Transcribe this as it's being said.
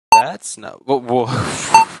That's no. Whoa.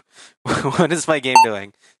 What is my game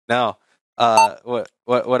doing? No.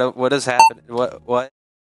 What has happened? What?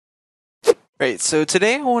 Right, so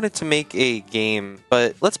today I wanted to make a game,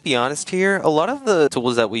 but let's be honest here, a lot of the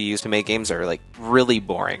tools that we use to make games are like really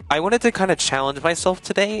boring. I wanted to kind of challenge myself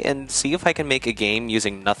today and see if I can make a game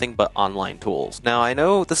using nothing but online tools. Now I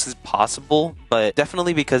know this is possible, but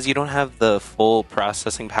definitely because you don't have the full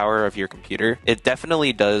processing power of your computer, it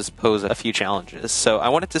definitely does pose a few challenges. So I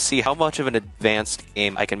wanted to see how much of an advanced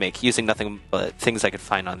game I can make using nothing but things I could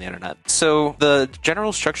find on the internet. So the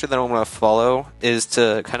general structure that I want to follow is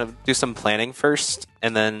to kind of do some planning first,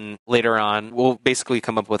 and then later on we'll basically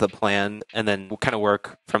come up with a plan and then we'll kind of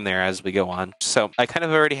work from there as we go on. So I kind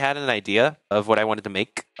of already had an idea of what I wanted to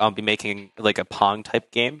make. I'll be making like a Pong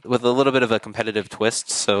type game with a little bit of a competitive twist,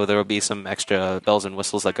 so there will be some extra bells and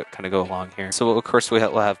whistles that kind of go along here. So of course we'll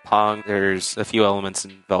have Pong. There's a few elements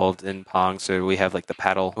involved in Pong. So we have like the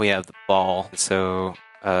paddle, we have the ball, so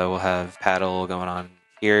we'll have paddle going on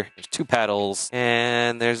here. There's two paddles,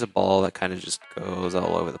 and there's a ball that kind of just goes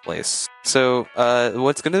all over the place. So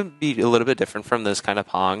what's going to be a little bit different from this kind of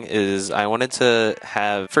Pong is I wanted to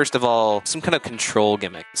have, first of all, some kind of control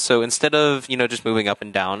gimmick. So instead of, just moving up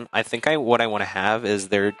and down, I think what I want to have is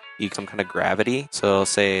there be some kind of gravity. So I'll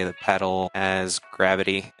say the paddle has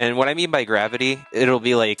gravity. And what I mean by gravity, it'll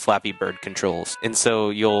be like Flappy Bird controls. And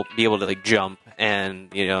so you'll be able to like jump and,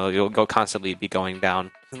 you'll constantly be going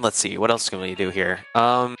down. And let's see, what else can we do here?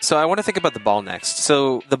 So I want to think about the ball next.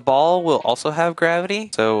 So the ball will also have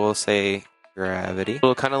gravity. So we'll say gravity.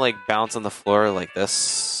 It'll kind of like bounce on the floor like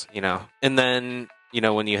this, And then,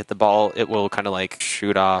 when you hit the ball, it will kind of like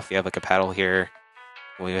shoot off. You have like a paddle here.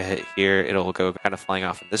 When you hit here, it'll go kind of flying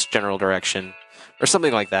off in this general direction or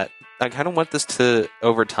something like that. I kind of want this to,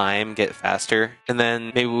 over time, get faster, and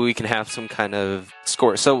then maybe we can have some kind of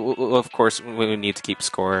score. So, of course, we need to keep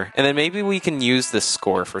score, and then maybe we can use this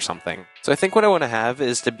score for something. So I think what I want to have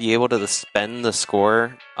is to be able to spend the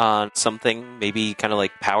score on something, maybe kind of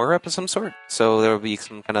like power-up of some sort. So there will be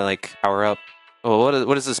some kind of like power-up. Oh,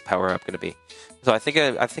 what is this power-up going to be? So I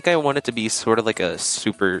think I want it to be sort of like a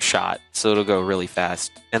super shot, so it'll go really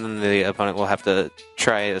fast, and then the opponent will have to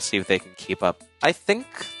try to see if they can keep up. I think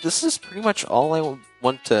this is pretty much all I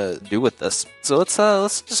want to do with this. So let's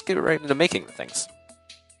just get right into making the things.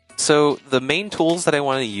 So the main tools that I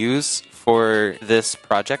want to use for this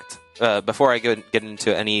project, before I get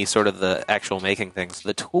into any sort of the actual making things,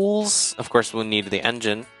 the tools, of course, we'll need the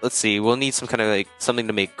engine. Let's see, we'll need some kind of like something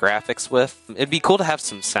to make graphics with. It'd be cool to have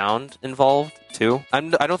some sound involved too. I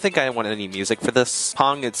don't think I want any music for this.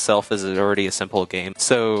 Pong itself is already a simple game,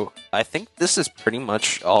 so I think this is pretty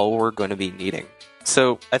much all we're going to be needing.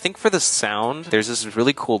 So I think for the sound, there's this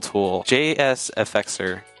really cool tool,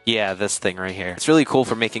 JSFXer. Yeah, this thing right here. It's really cool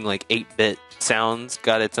for making like 8-bit sounds,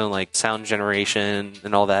 got its own like sound generation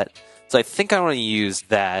and all that. So I think I want to use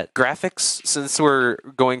that. Graphics, since we're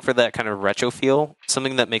going for that kind of retro feel,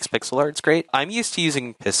 something that makes pixel art's great. I'm used to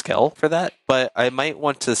using Pascal for that, but I might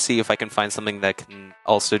want to see if I can find something that can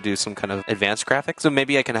also do some kind of advanced graphics. So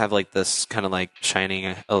maybe I can have like this kind of like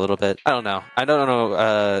shining a little bit. I don't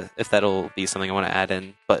know if that'll be something I want to add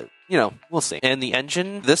in, but we'll see. And the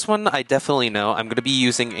engine, this one I definitely know. I'm going to be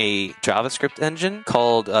using a JavaScript engine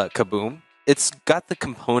called Kaboom. It's got the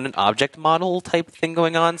component object model type thing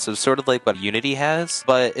going on, so sort of like what Unity has,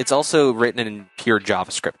 but it's also written in pure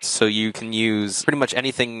JavaScript, so you can use pretty much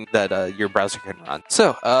anything that your browser can run.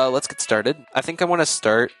 So let's get started. I think I want to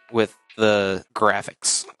start with the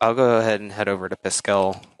graphics. I'll go ahead and head over to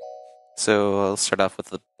Pascal. So I'll start off with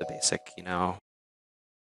the basic, And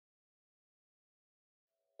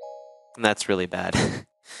that's really bad.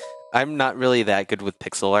 I'm not really that good with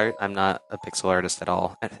pixel art. I'm not a pixel artist at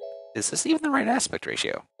all. Is this even the right aspect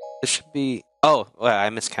ratio? This should be... Oh, well, I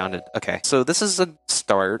miscounted. Okay, so this is a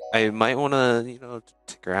start. I might want to,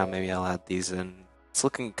 tick around. Maybe I'll add these in. It's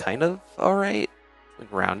looking kind of alright. Like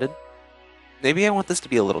rounded. Maybe I want this to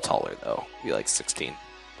be a little taller, though. Maybe like 16.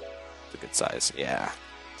 It's a good size, yeah.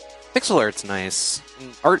 Pixel art's nice.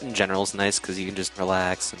 And art in general is nice because you can just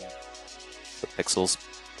relax and put pixels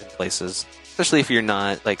in places. Especially if you're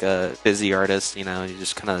not like a busy artist, you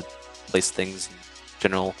just kind of place things in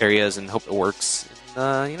general areas and hope it works.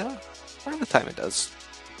 And, part of the time it does.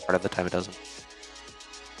 Part of the time it doesn't.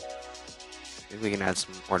 Maybe we can add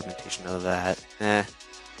some ornamentation to that.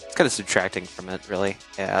 It's kind of subtracting from it, really.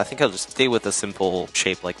 Yeah, I think I'll just stay with a simple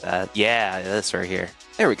shape like that. Yeah, this right here.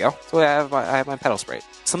 There we go. So I have my paddle sprite.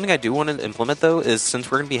 Something I do want to implement, though, is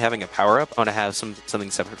since we're going to be having a power-up, I want to have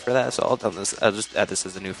something separate for that. So I'll just add this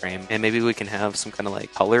as a new frame. And maybe we can have some kind of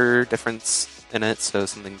like color difference in it. So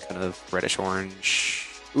something kind of reddish orange.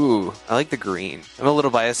 Ooh, I like the green. I'm a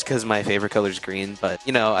little biased because my favorite color is green, but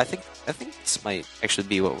you know, I think this might actually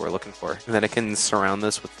be what we're looking for. And then I can surround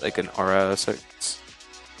this with like an aura, so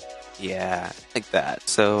yeah, like that.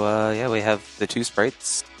 So yeah, we have the two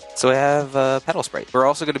sprites. So we have pedal sprite. We're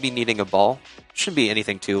also going to be needing a ball. Shouldn't be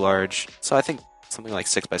anything too large. So I think something like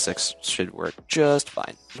 6x6 should work just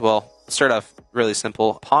fine. Well, let's start off really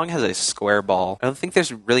simple. Pong has a square ball. I don't think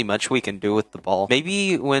there's really much we can do with the ball.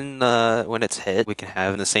 Maybe when it's hit, we can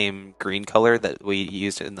have the same green color that we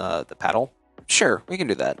used in the paddle. Sure, we can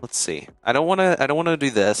do that. Let's see. I don't want to do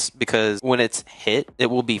this because when it's hit, it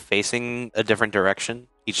will be facing a different direction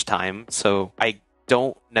each time. So I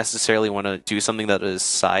don't necessarily want to do something that is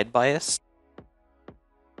side biased.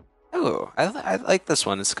 Oh, I like this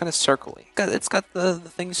one. It's kind of circly. It's got the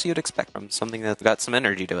things you'd expect from something that's got some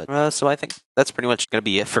energy to it. So I think that's pretty much going to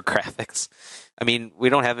be it for graphics. I mean, we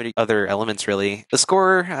don't have any other elements really. The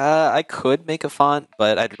score, I could make a font,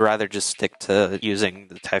 but I'd rather just stick to using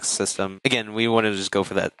the text system. Again, we want to just go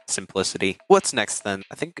for that simplicity. What's next then?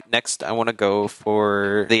 I think next I want to go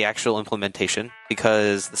for the actual implementation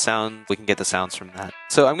because the sound, we can get the sounds from that.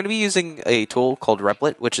 So I'm going to be using a tool called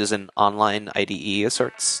Replit, which is an online IDE of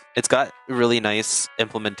sorts. It's got a really nice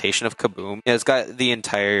implementation of Kaboom. Yeah, it's got the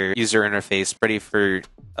entire user interface ready for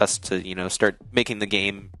us to, you know, start making the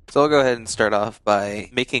game. So I'll go ahead and start off by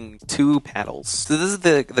making two paddles. So this is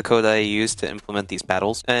the code that I use to implement these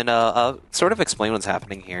paddles, and I'll sort of explain what's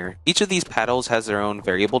happening here. Each of these paddles has their own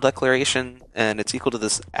variable declaration, and it's equal to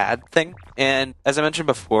this add thing. And as I mentioned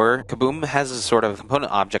before, Kaboom has a sort of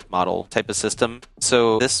component object model type of system.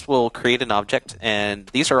 So this will create an object, and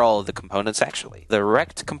these are all of the components actually. The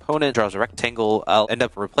rect component draws a rectangle. I'll end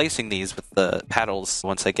up replacing these with the paddles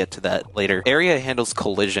once I get to that later. Area handles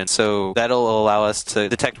collision, so that'll allow us to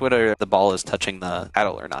detect whether the ball is touching the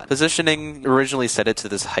paddle or not. Positioning originally set it to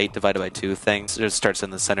this height divided by 2 thing, so it starts in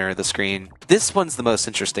the center of the screen. This one's the most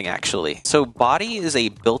interesting actually. So body is a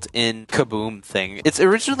built-in Kaboom thing. It's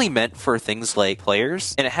originally meant for things like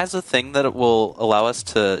players, and it has a thing that it will allow us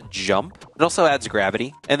to jump. It also adds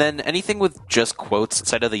gravity, and then anything with just quotes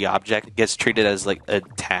inside of the object gets treated as like a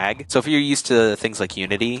tag. So if you're used to things like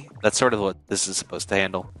Unity, that's sort of what this is supposed to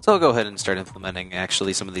handle. So I'll go ahead and start implementing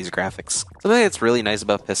actually some of these graphics. Something that's really nice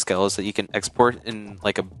about Pascal is that you can export in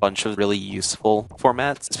like a bunch of really useful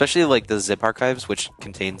formats, especially like the zip archives, which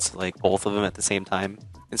contains like both of them at the same time.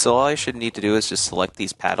 And so all I should need to do is just select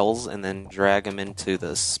these paddles and then drag them into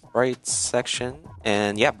the sprites section.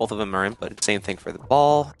 And yeah, both of them are input. Same thing for the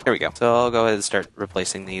ball. There we go. So I'll go ahead and start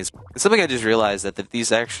replacing these. It's something I just realized that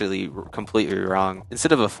these are actually completely wrong.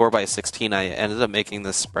 Instead of a 4x16, I ended up making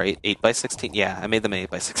this sprite 8x16. Yeah, I made them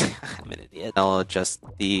 8x16. I'm an idiot. I'll adjust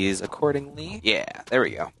these accordingly. Yeah, there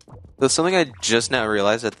we go. So something I just now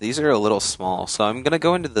realized that these are a little small. So I'm going to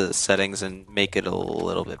go into the settings and make it a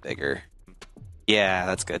little bit bigger. Yeah,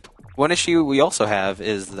 that's good. One issue we also have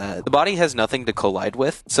is that the body has nothing to collide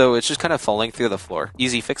with, so it's just kind of falling through the floor.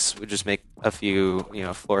 Easy fix would just make a few,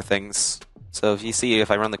 floor things. So if you see,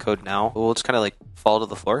 if I run the code now, it will just kind of like fall to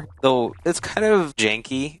the floor. Though it's kind of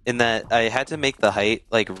janky in that I had to make the height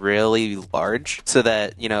like really large so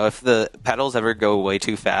that, if the paddles ever go way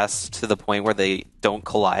too fast to the point where they don't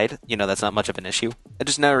collide, that's not much of an issue. I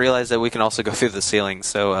just now realized that we can also go through the ceiling,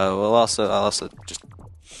 so I'll also just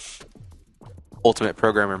ultimate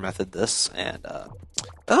programmer method this, and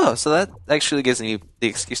so that actually gives me the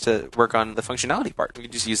excuse to work on the functionality part. We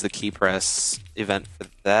can just use the key press event for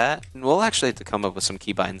that, and we'll actually have to come up with some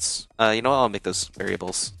keybinds. I'll make those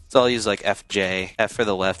variables. So I'll use like FJ, F for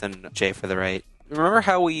the left and J for the right. Remember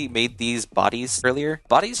how we made these bodies earlier?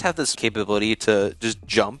 Bodies have this capability to just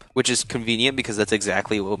jump, which is convenient because that's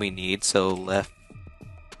exactly what we need. So left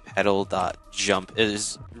pedal.jump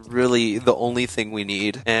is really the only thing we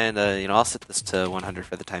need. And, I'll set this to 100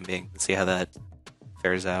 for the time being and see how that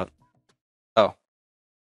fares out.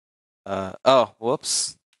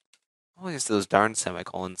 Whoops. Always those darn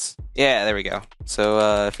semicolons. Yeah, there we go.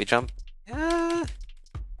 So, if we jump,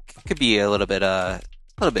 could be a little bit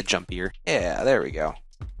jumpier. Yeah, there we go.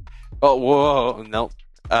 Oh, whoa, nope.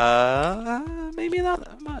 Maybe not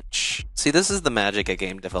that much. See, this is the magic at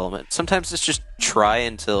game development. Sometimes it's just try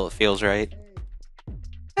until it feels right.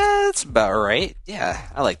 That's about right. Yeah,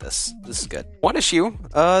 I like this. This is good. One issue,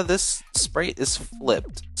 this sprite is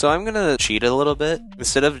flipped. So I'm gonna cheat a little bit.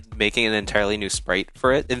 Instead of making an entirely new sprite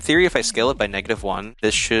for it, in theory, if I scale it by -1,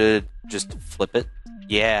 this should just flip it.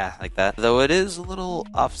 Yeah, like that. Though it is a little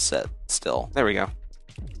offset still. There we go.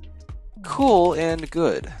 Cool and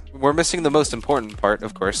good. We're missing the most important part,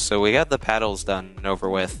 of course, so we got the paddles done and over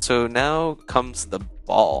with. So now comes the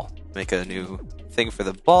ball. Make a new thing for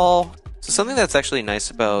the ball. So something that's actually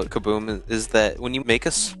nice about Kaboom is that when you make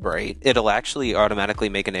a sprite, it'll actually automatically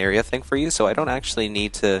make an area thing for you, so I don't actually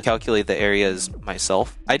need to calculate the areas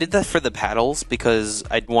myself. I did that for the paddles because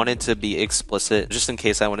I wanted to be explicit, just in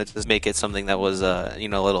case I wanted to make it something that was, a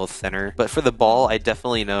little thinner. But for the ball, I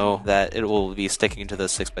definitely know that it will be sticking to the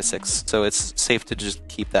 6x6, so it's safe to just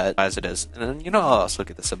keep that as it is. And then, I'll also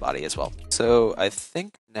get the body as well. So I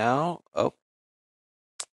think now,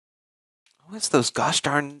 what's those gosh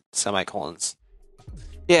darn semicolons?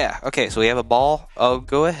 Yeah, okay, so we have a ball. I'll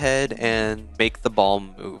go ahead and make the ball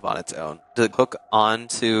move on its own. To hook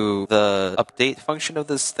onto the update function of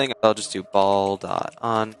this thing, I'll just do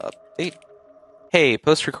ball.onUpdate. Hey,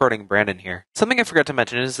 post-recording Brandon here. Something I forgot to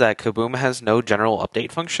mention is that Kaboom has no general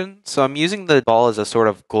update function, so I'm using the ball as a sort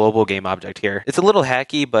of global game object here. It's a little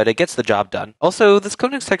hacky, but it gets the job done. Also, this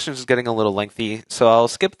code section is getting a little lengthy, so I'll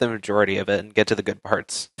skip the majority of it and get to the good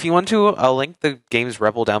parts. If you want to, I'll link the game's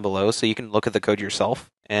REPL down below so you can look at the code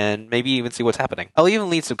yourself, and maybe even see what's happening. I'll even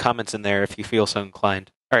leave some comments in there if you feel so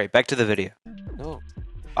inclined. Alright, back to the video. Oh,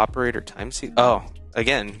 operator time sequence. Oh,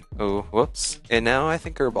 again. Oh, whoops. And now I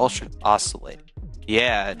think our ball should oscillate.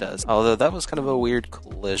 Yeah, it does. Although that was kind of a weird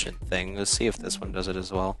collision thing. Let's see if this one does it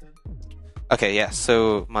as well. Okay, yeah,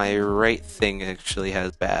 so my right thing actually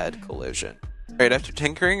has bad collision. Alright, after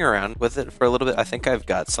tinkering around with it for a little bit, I think I've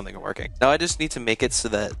got something working. Now I just need to make it so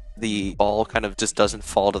that the ball kind of just doesn't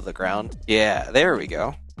fall to the ground. Yeah, there we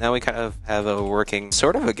go. Now we kind of have a working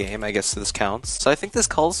sort of a game, I guess this counts. So I think this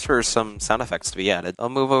calls for some sound effects to be added. I'll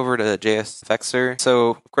move over to JS Effectser.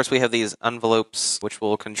 So of course we have these envelopes which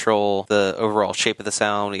will control the overall shape of the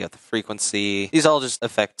sound. We have the frequency. These all just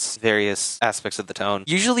affect various aspects of the tone.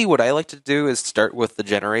 Usually what I like to do is start with the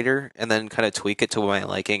generator and then kind of tweak it to my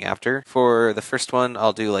liking after. For the first one,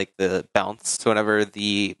 I'll do like the bounce. So whenever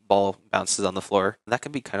the ball bounces on the floor, that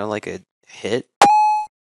can be kind of like a hit.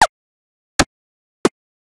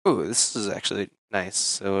 Ooh, this is actually nice.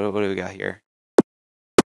 So what do we got here?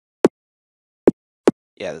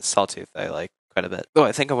 Yeah, the sawtooth I like quite a bit. Oh,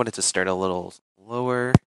 I think I wanted to start a little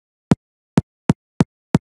lower.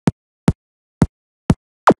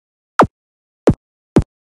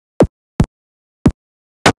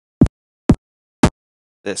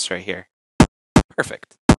 This right here.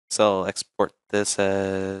 Perfect. So I'll export this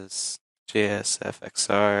as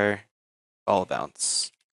JSFXR ball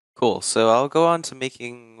bounce. Cool, so I'll go on to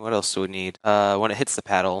making, what else do we need? When it hits the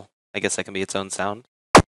paddle, I guess that can be its own sound.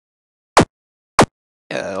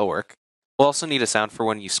 Yeah, that'll work. We'll also need a sound for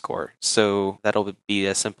when you score, so that'll be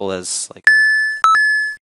as simple as like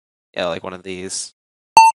like one of these.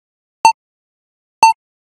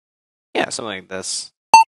 Yeah, something like this.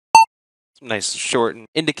 Some nice short and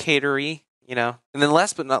indicatory, And then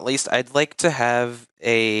last but not least, I'd like to have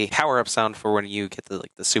a power-up sound for when you get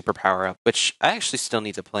the super power-up, which I actually still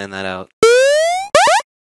need to plan that out.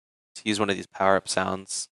 To use one of these power-up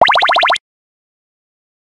sounds.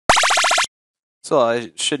 So all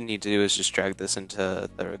I should need to do is just drag this into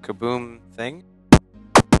the Kaboom thing.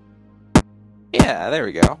 Yeah, there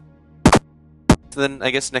we go. So then I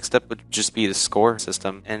guess next up would just be the score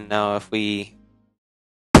system. And now if we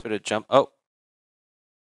sort of jump... Oh.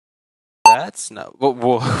 That's no...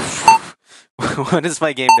 Whoa. What is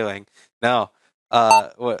my game doing? No.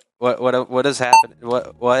 What has happened?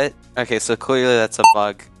 What? Okay, so clearly that's a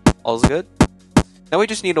bug. All's good? Now we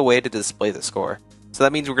just need a way to display the score. So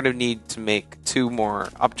that means we're going to need to make 2 more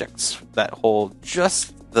objects that hold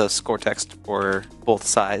just the score text for both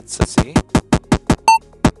sides. Let's see.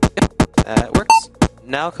 Yep, that works.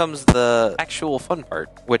 Now comes the actual fun part,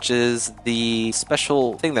 which is the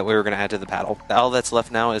special thing that we were going to add to the paddle. All that's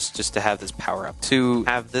left now is just to have this power up. To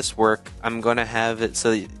have this work, I'm going to have it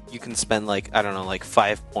so that you can spend like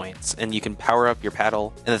 5 points, and you can power up your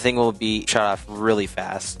paddle, and the thing will be shot off really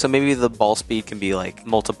fast. So maybe the ball speed can be like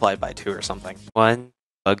multiplied by 2 or something. 1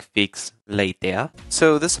 bug fix later.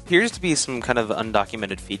 So this appears to be some kind of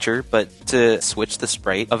undocumented feature, but to switch the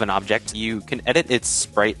sprite of an object, you can edit its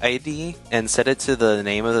sprite ID and set it to the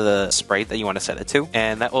name of the sprite that you want to set it to,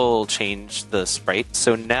 and that will change the sprite.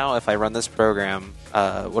 So now if I run this program,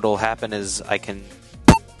 what will happen is I can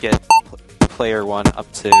get player 1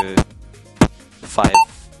 up to 5.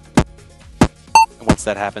 And once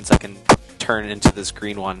that happens, I can turn into this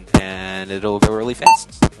green one, and it'll go really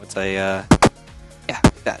fast. Once I,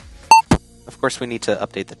 that. Of course, we need to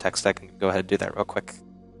update the text. I can go ahead and do that real quick.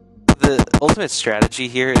 The ultimate strategy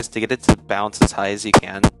here is to get it to bounce as high as you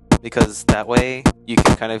can, because that way you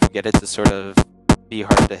can kind of get it to sort of be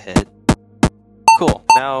hard to hit. Cool.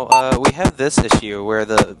 Now, we have this issue where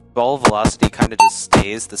the ball velocity kind of just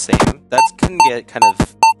stays the same. That can get kind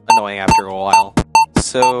of annoying after a while.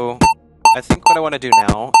 So I think what I want to do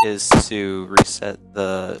now is to reset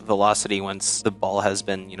the velocity once the ball has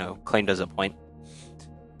been, claimed as a point.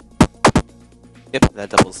 Yep, that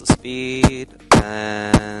doubles the speed,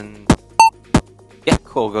 and yeah,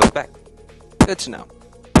 cool, goes back. Good to know.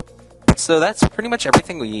 So that's pretty much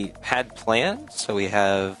everything we had planned. So we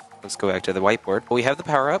have, let's go back to the whiteboard. We have the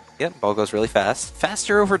power-up. Yep, ball goes really fast.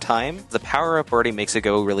 Faster over time. The power-up already makes it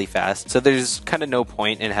go really fast. So there's kind of no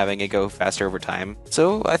point in having it go faster over time.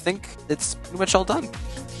 So I think it's pretty much all done.